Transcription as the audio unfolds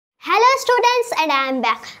students, and I am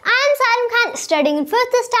back. I am Sarim Khan, studying in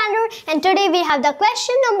 5th standard, and today we have the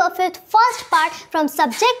question number 5th, first part from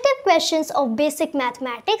subjective questions of basic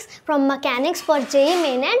mathematics from mechanics for JEE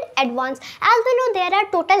Main and Advanced. As we know, there are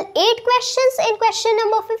total 8 questions in question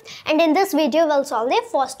number 5th, and in this video we'll solve the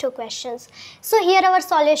first 2 questions. So here our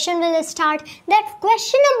solution will start. That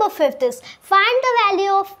question number 5th is find the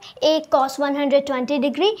value of A cos 120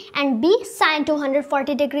 degree and B sin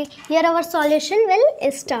 240 degree. Here our solution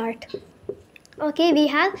will start. Okay, we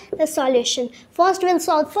have the solution. First we'll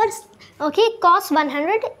solve first. Okay, cos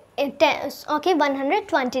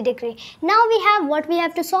 120 degree. Now we have what we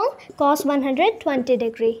have to solve? Cos 120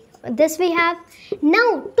 degree. This we have.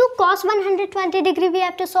 Now to cos 120 degree we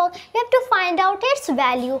have to solve. We have to find out its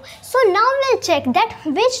value. So now we'll check that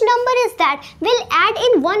which number is that. We'll add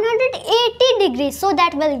in 180 degrees, so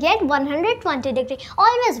that we'll get 120 degree.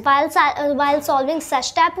 Always while solving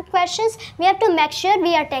such type of questions, we have to make sure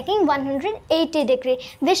we are taking 180 degree.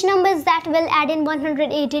 Which number is that we'll add in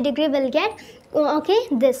 180 degree? We'll get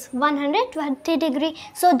this 120 degree.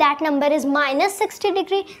 So that number is minus 60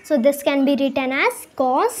 degree. So this can be written as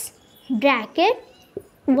cos bracket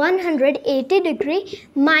 180 degree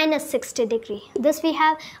minus 60 degree. This we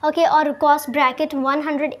have, okay, or cos bracket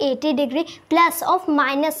 180 degree plus of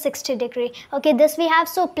minus 60 degree. Okay, this we have.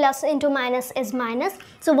 So plus into minus is minus.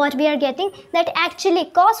 So what we are getting, that actually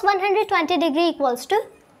cos 120 degree equals to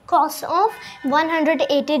cos of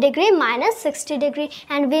 180 degree minus 60 degree,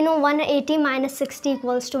 and we know 180 minus 60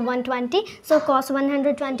 equals to 120. So cos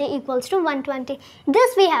 120 equals to 120.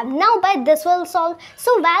 This we have. Now by this we'll solve.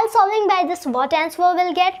 So while solving by this, what answer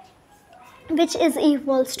we'll get? Which is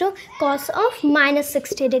equals to cos of minus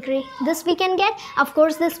 60 degree. This we can get. Of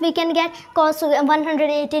course this we can get. Cos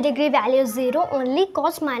 180 degree value is 0. Only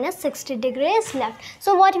cos minus 60 degree is left.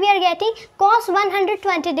 So what we are getting? Cos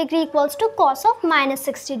 120 degree equals to cos of minus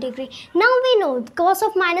 60 degree. Now we know cos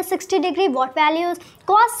of minus 60 degree, what value is?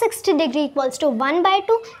 Cos 60 degree equals to 1 by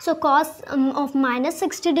 2. So cos of minus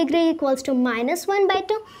 60 degree equals to minus 1 by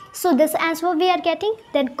 2. So this answer we are getting.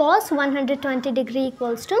 Then cos 120 degree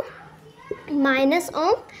equals to minus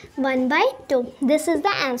of 1 by 2. This is the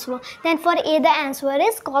answer. Then for A, the answer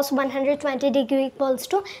is cos 120 degree equals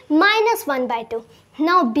to minus 1 by 2.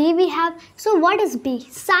 Now B we have. So what is B?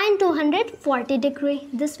 Sin 240 degree.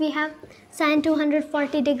 This we have. Sin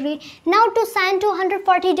 240 degree. Now to sin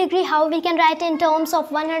 240 degree, how we can write in terms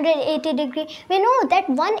of 180 degree? We know that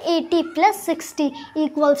 180 plus 60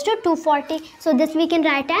 equals to 240. So this we can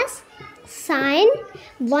write as sin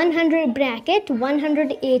 100 bracket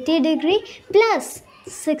 180 degree plus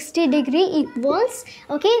 60 degree equals,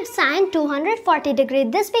 okay, sin 240 degree.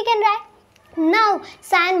 This we can write. Now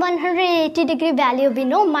sin 180 degree value we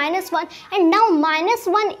know minus 1, and now minus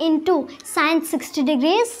 1 into sin 60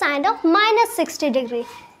 degree is sin of minus 60 degree.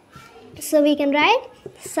 So we can write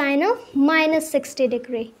sin of minus 60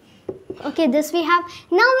 degree. Okay, this we have.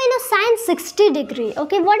 Now we know sin 60 degree.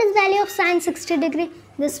 Okay, what is value of sin 60 degree?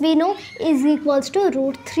 This we know is equals to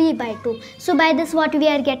root 3 by 2. So by this what we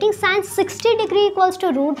are getting? Sin 60 degree equals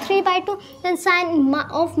to root 3 by 2. Then sin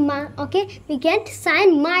we get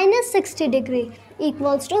sin minus 60 degree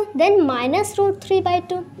equals to then minus root 3 by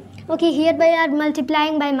 2. Okay, here we are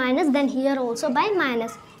multiplying by minus, then here also by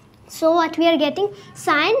minus. So what we are getting?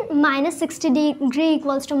 Sin minus 60 degree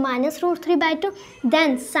equals to minus root 3 by 2.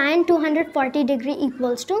 Then sin 240 degree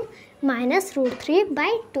equals to minus root 3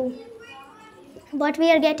 by 2. What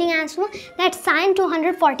we are getting answer? That sin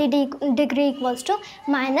 240 degree equals to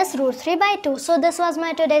minus root 3 by 2. So this was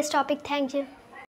my today's topic. Thank you.